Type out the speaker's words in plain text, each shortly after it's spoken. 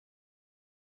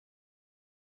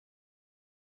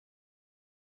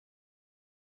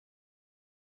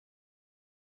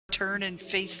turn and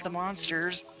face the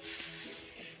monsters.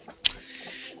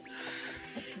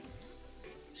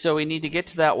 So we need to get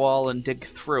to that wall and dig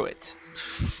through it.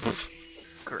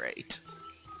 Great.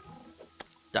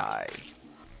 Die.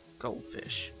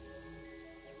 Goldfish.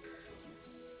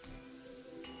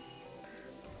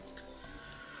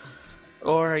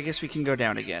 Or I guess we can go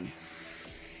down again.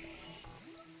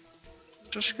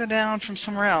 Just go down from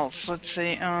somewhere else. Let's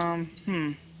see. Well,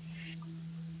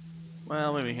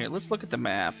 wait a minute here. Let's look at the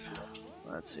map.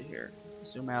 Let's see here.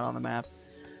 Zoom out on the map.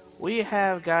 We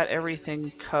have got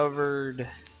everything covered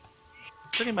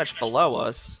pretty much below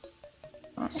us.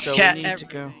 So yeah, we need to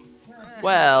go. a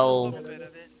Well, little bit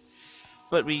of it.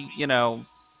 but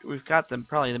we've got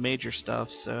probably the major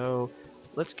stuff. So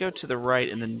let's go to the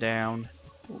right and then down.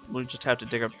 We just have to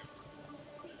dig a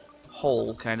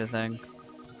hole kind of thing.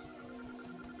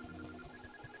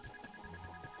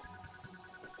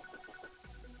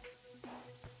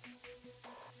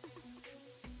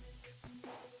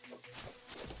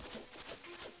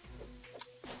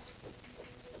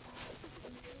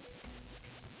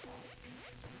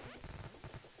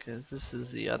 Because this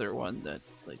is the other one that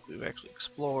we've actually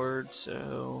explored,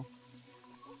 so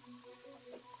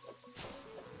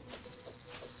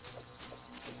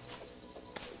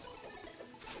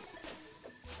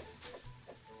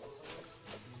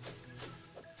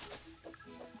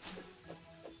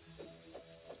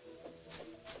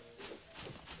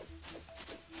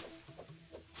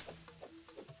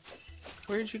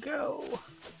where'd you go?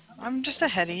 I'm just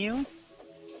ahead of you.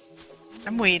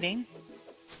 I'm waiting.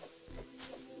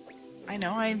 I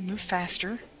know, I move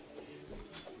faster.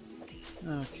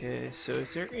 Okay, so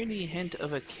is there any hint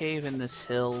of a cave in this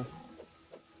hill?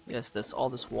 Yes, all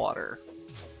this water.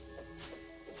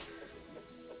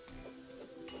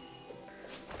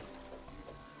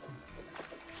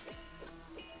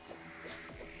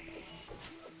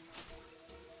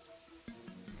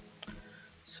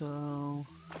 So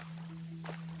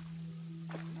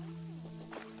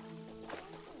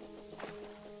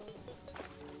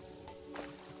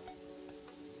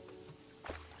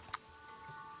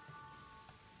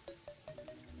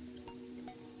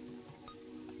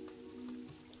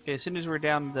okay, as soon as we're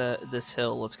down this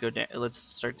hill, let's go down. Let's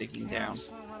start digging down.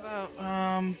 So how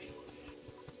about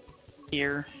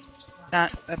here,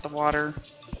 not at the water.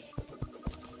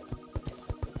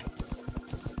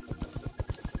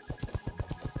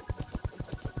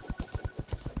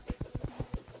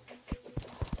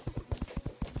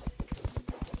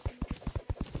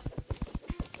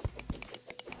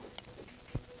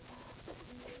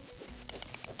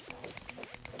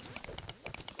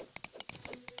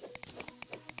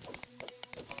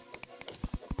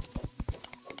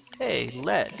 Hey,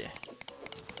 lead.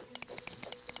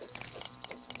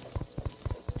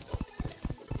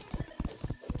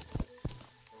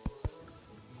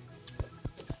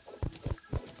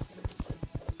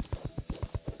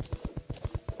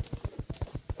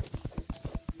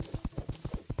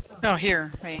 Oh,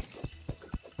 here, wait.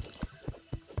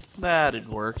 That'd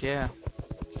work, yeah.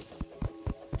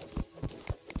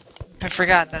 I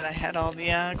forgot that I had all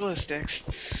the glow sticks.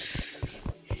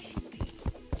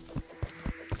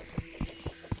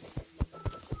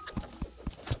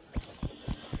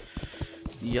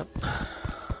 Yep.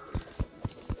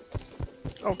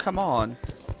 Oh, come on.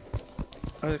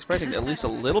 I was expecting at least a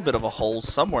little bit of a hole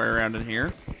somewhere around in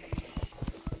here.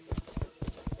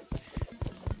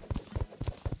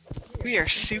 We are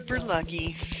super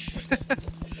lucky.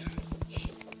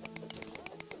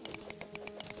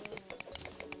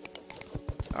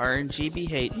 RNG be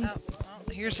hating. Oh,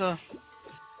 here's a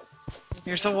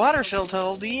water-filled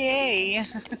hole. Yay!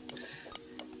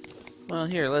 Well,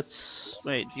 here, let's...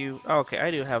 Wait, oh, okay,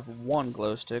 I do have one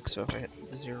glow stick, so if I hit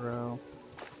 0...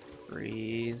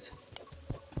 Breathe.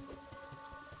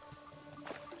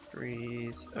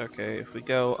 Breathe. Okay, if we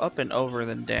go up and over,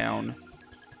 then down.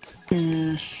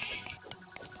 Hmm.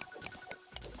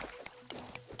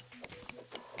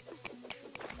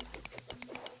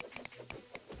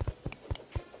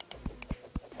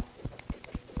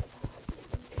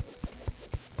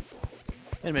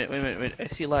 Wait a minute, I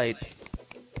see light.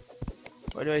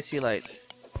 Why do I see light?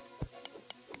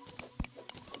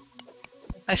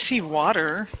 I see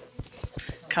water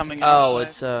coming Oh, out.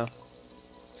 it's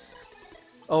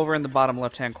over in the bottom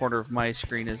left-hand corner of my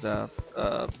screen is a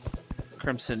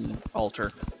crimson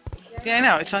altar. Yeah, I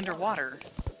know, it's underwater.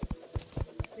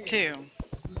 Too.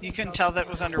 You couldn't tell that it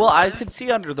was underwater? Well, I could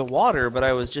see under the water, but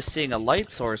I was just seeing a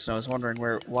light source, and I was wondering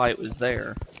why it was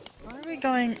there. Why are we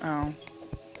going... Oh.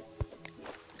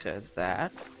 Because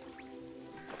that.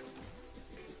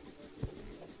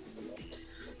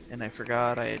 And I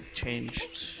forgot I had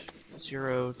changed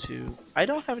 0 to... I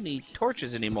don't have any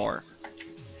torches anymore.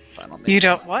 Final You mission.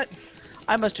 don't what?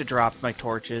 I must have dropped my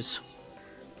torches.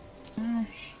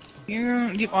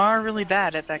 You are really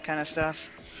bad at that kind of stuff.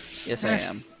 Yes, I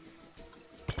am.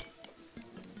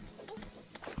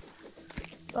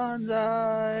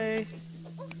 Bonsai!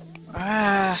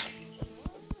 Ah,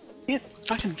 can't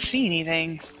fucking see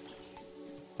anything.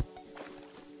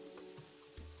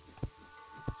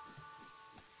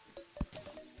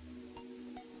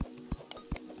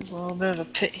 There's a little bit of a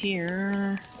pit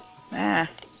here. Ah.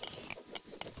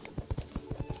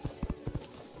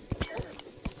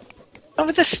 Oh,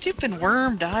 but this stupid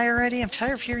worm die already? I'm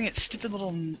tired of hearing its stupid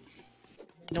little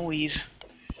noise.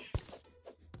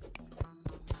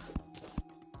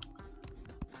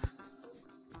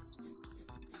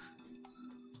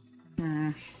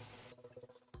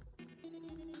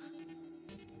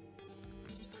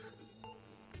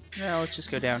 Now let's just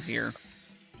go down here.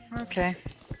 Okay.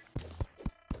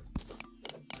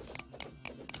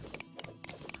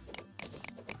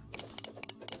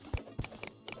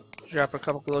 Drop a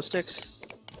couple glow sticks.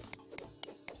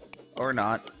 Or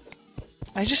not.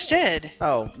 I just did.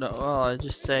 Oh, no, well, I was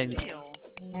just saying...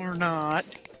 Or not.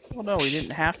 Well, no, we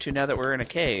didn't have to now that we're in a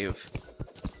cave.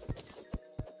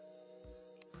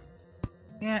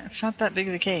 Yeah, it's not that big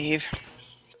of a cave.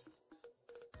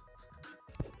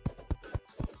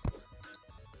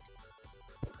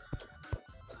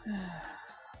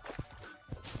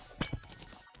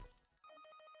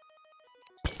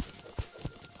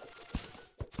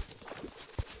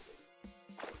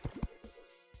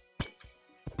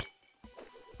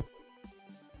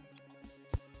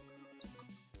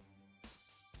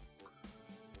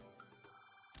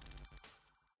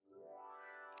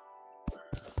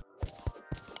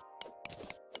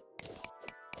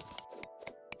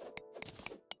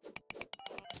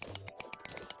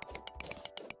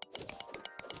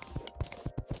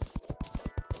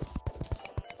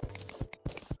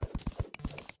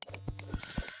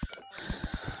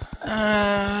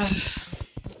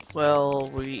 Well,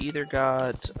 we either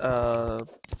got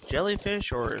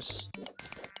jellyfish or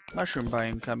mushroom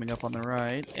biome coming up on the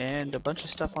right, and a bunch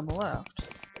of stuff on the left.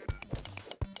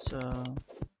 So...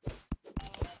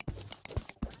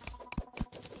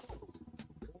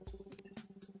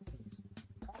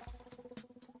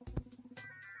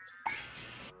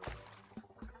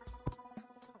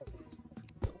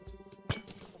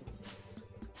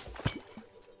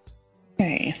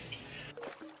 Okay.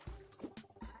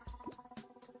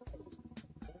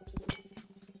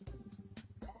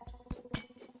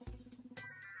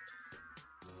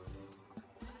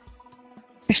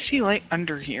 I see light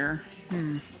under here.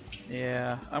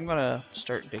 Yeah, I'm gonna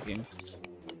start digging.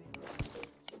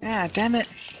 Ah, damn it.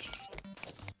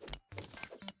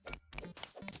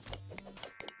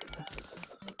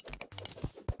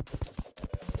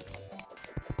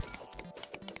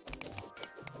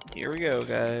 Here we go,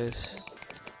 guys.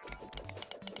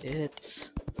 It's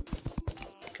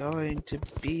going to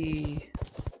be...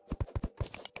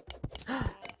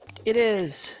 It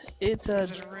is! It's a...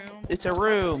 Is it a room? It's a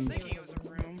room! Thinking it was a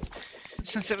room.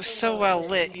 Since it was so well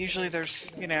lit, usually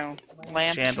there's, you know,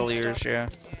 lamps Chandeliers, and stuff. yeah.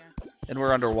 And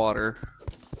we're underwater.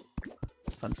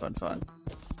 Fun, fun, fun.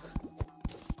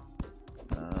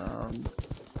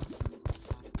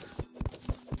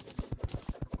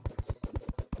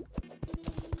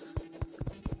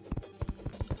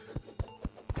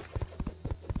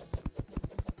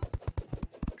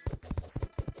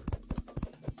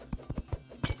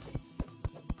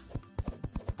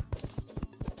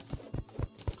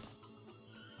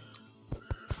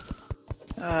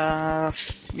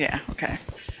 Yeah, okay.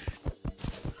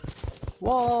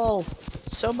 Wall!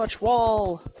 So much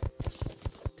wall!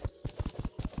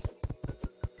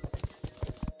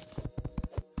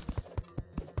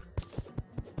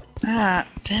 Ah,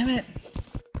 damn it.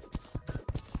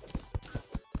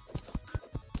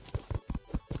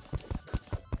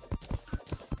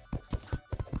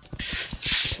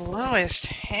 Slowest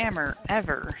hammer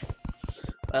ever.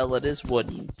 Well, it is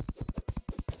wooden.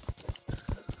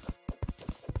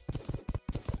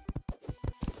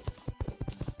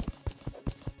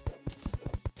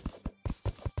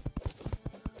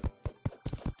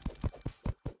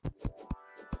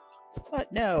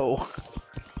 What? No!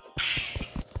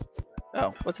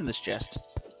 Oh, what's in this chest?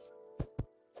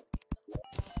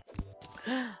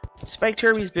 Spike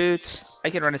Kirby's boots. I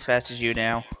can run as fast as you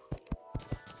now.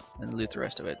 And loot the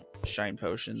rest of it. Shine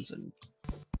potions and...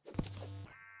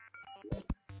 In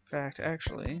fact,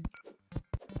 actually...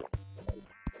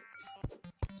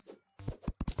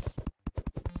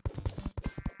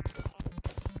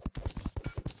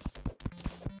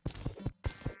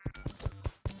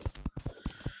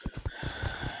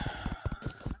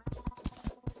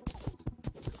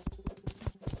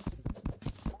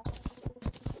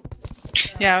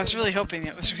 Yeah, I was really hoping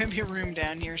it was going to be a room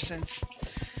down here since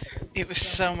it was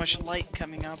so much light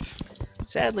coming up.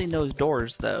 Sadly, no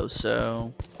doors though,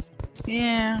 so...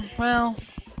 Yeah, well,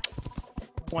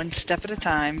 one step at a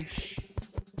time.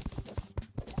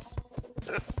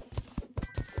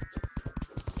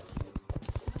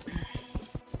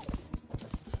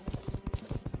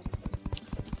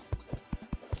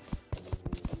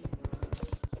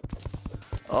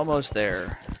 Almost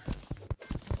there.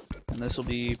 And this will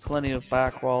be plenty of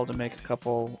back wall to make a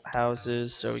couple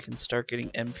houses so we can start getting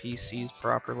NPCs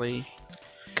properly.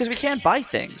 Because we can't buy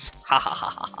things! Ha ha ha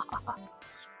ha ha.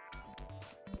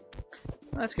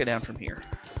 Let's go down from here.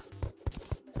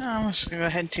 I'm just going to go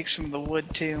ahead and take some of the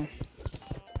wood too.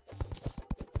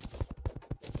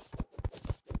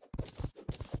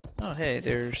 Oh hey,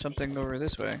 there's something over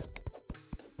this way.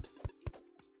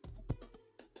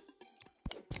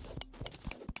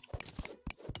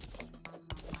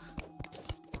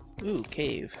 Ooh,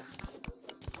 cave.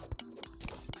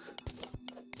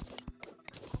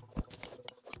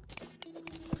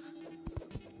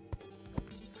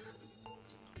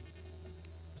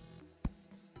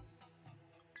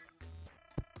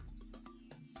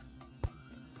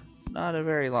 Not a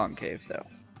very long cave though.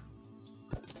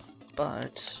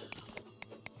 But...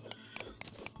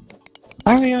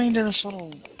 Why are we going to this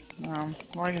little... well,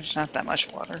 I guess it's not that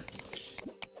much water.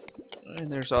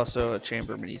 and there's also a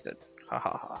chamber beneath it. Ha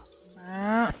ha ha.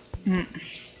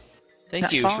 Thank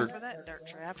Not you falling for that dart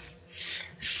trap.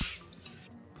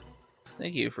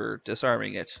 thank you for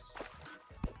disarming it.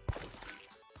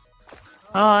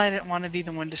 Oh, I didn't want to be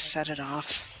the one to set it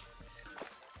off.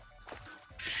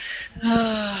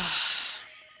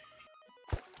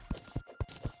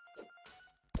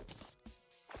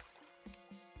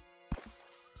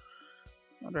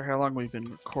 Wonder how long we've been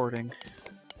recording.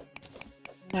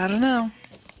 I don't know.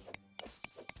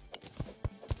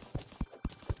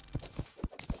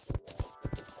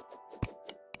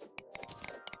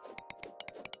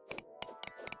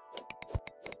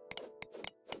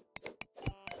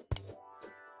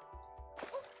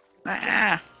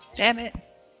 Ah, damn it.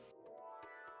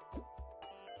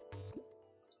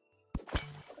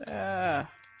 Ah.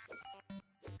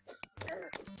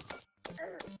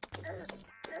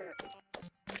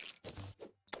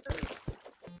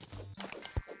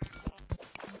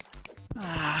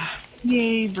 Ah,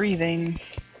 yay, breathing.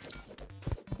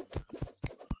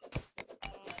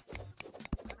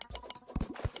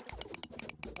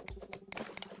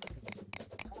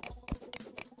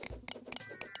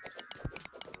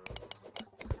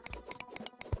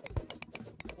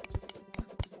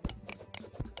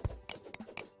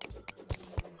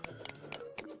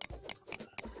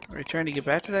 Are we trying to get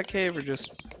back to that cave or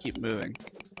just keep moving?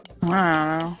 I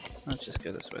don't know. Let's just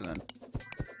go this way then.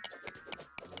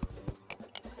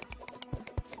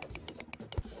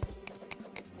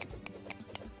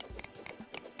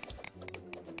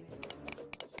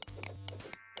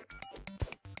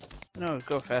 No, it'd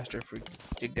go faster if we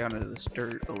dig down into this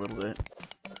dirt a little bit.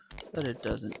 But it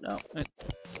doesn't. No, it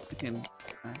can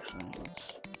actually. Let's...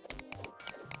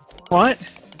 What?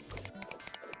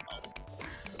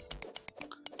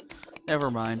 Never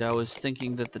mind. I was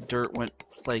thinking that the dirt went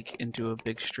like into a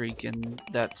big streak, and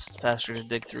that's faster to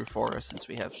dig through for us since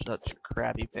we have such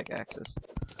crappy pickaxes.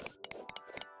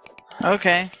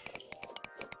 Okay.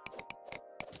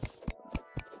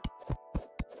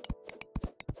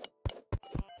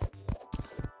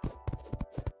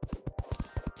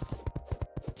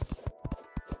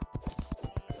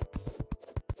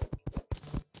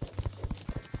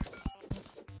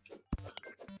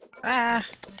 Ah.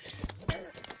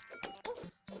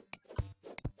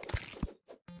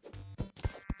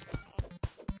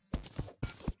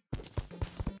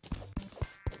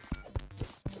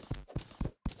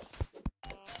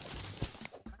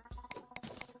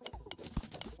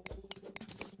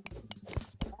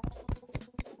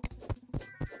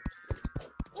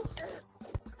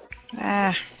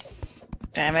 Ah.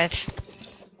 Damn it.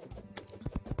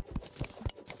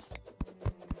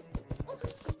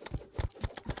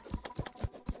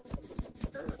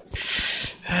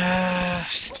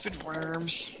 Stupid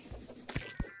worms.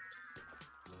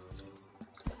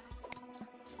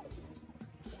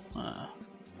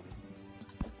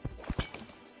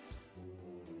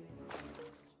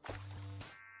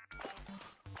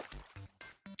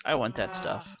 I want that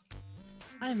stuff.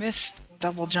 I miss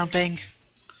double jumping.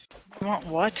 You want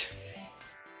what?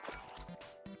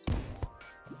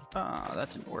 Ah,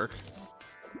 that didn't work.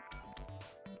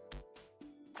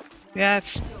 Yeah, it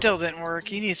still didn't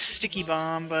work. You need a sticky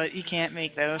bomb, but you can't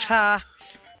make those. Ha!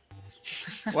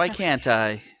 Why can't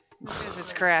I? Because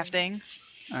it's crafting.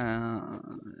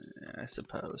 I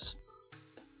suppose.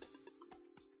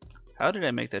 How did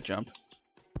I make that jump?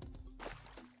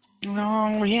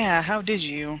 Oh, yeah, how did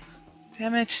you?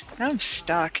 Damn it, I'm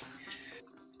stuck.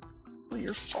 Well,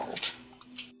 your fault.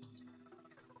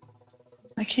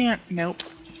 I can't, nope.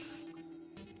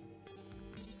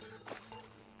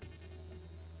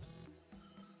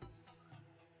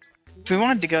 If we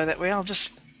wanted to go that way, I'll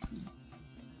just...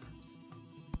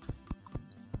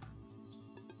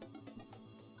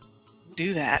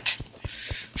 do that.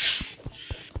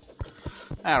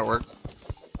 That'll work.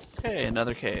 Okay,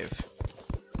 another cave.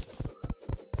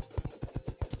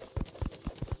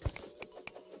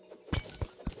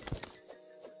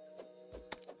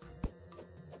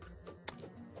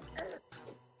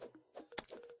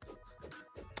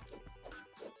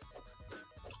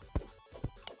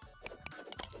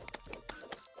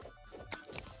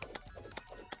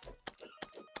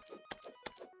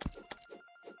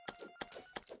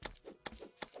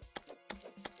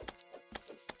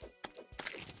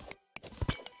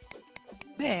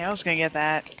 Hey, I was gonna get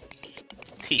that.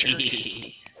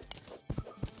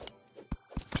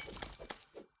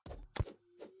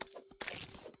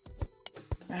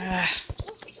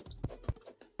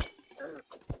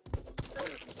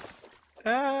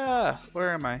 Ah,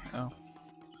 where am I? Oh,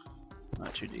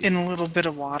 not too deep. In a little bit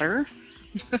of water.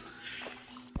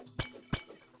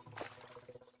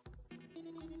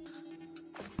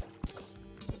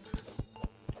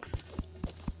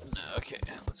 Okay,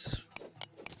 let's.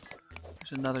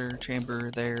 There's another chamber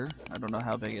there. I don't know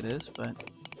how big it is, but.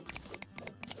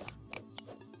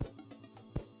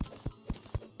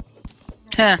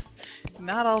 Huh.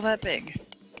 Not all that big.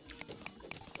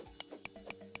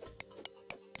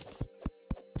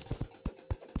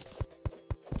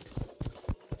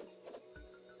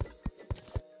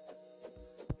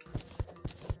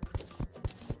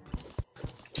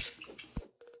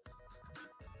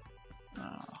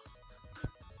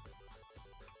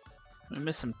 We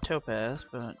missed some topaz,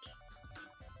 but.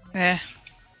 Eh.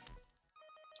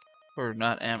 Or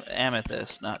not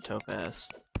amethyst, not topaz.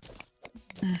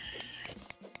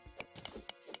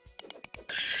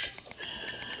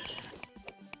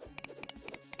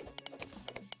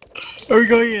 Are we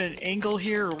going at an angle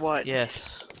here or what?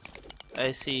 Yes.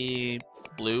 I see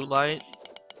blue light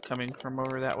coming from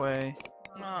over that way.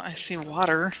 I see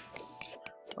water.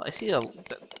 Well, I see a.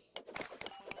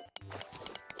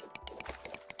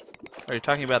 Are you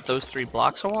talking about those 3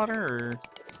 blocks of water, or?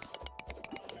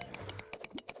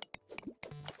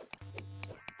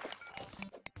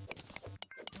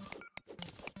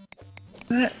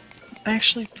 That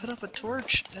actually put up a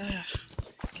torch.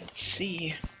 Let's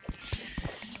see.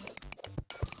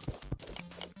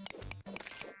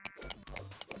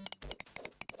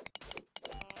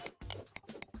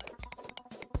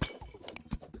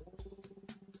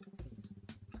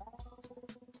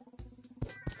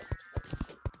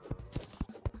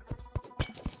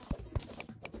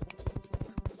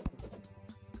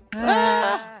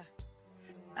 Ah!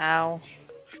 Ow.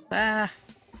 Ah.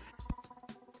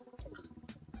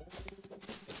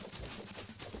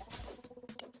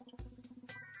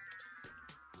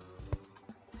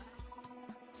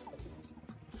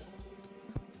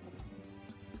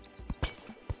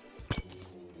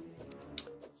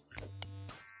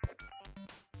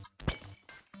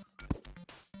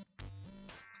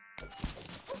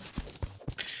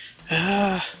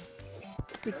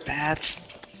 Good bats.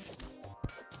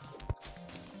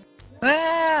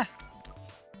 Ah!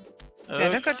 Yeah,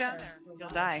 don't go down there. You'll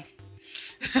die.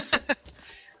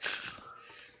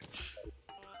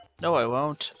 No, I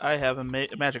won't. I have a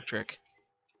magic trick.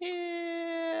 Yeah.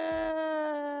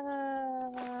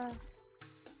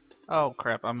 Oh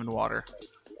crap! I'm in water.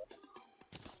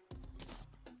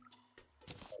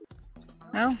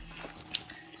 Well,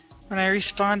 when I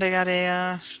respawned, I got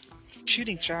a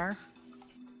shooting star.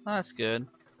 Oh, that's good.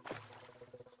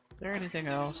 Is there anything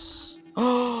else?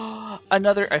 Oh,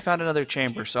 another! I found another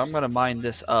chamber, so I'm gonna mine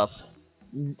this up.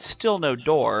 Still no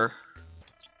door.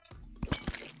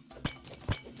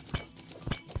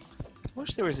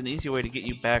 Wish there was an easy way to get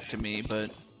you back to me, but...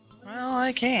 Well,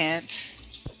 I can't.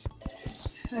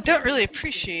 I don't really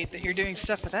appreciate that you're doing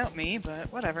stuff without me,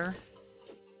 but whatever.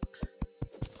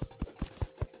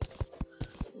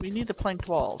 We need the planked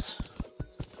walls.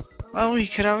 Well, we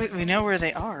could always, we know where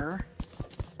they are.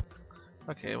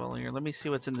 Okay, well here, let me see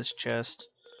what's in this chest.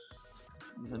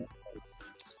 Then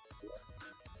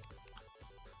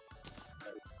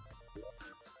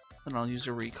I'll use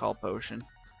a recall potion.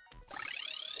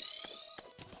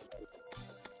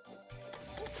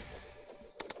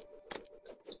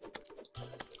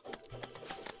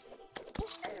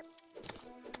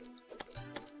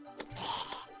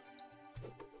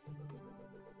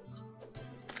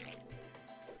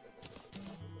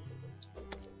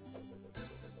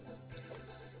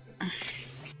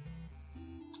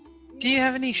 Do you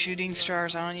have any shooting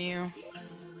stars on you?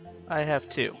 I have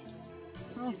 2.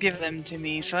 Well, give them to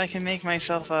me so I can make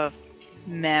myself a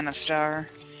mana star.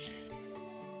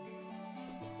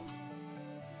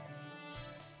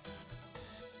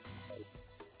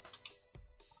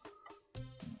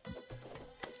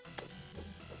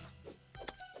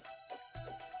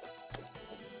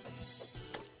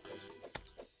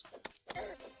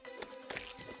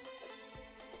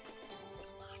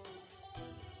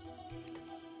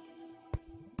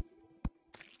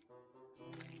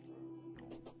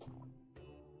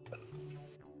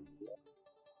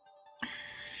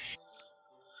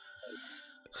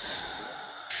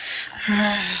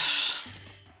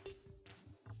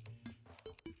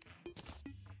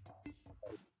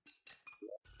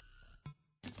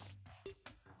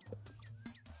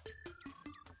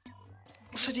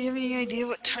 So do you have any idea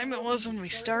what time it was when we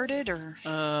started, or?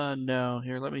 No.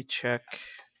 Here, let me check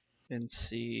and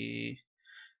see.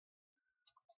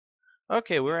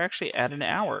 Okay, we're actually at an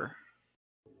hour.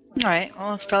 Alright,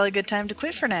 well it's probably a good time to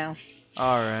quit for now.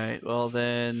 Alright, well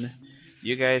then,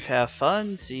 you guys have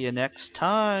fun. See you next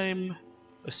time.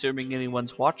 Assuming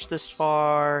anyone's watched this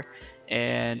far,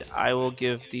 and I will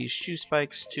give these shoe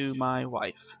spikes to my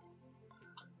wife.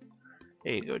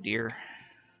 There you go, dear.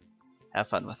 Have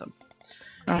fun with them.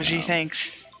 Oh gee,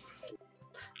 thanks.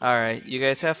 Alright, you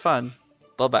guys have fun.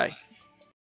 Bye-bye.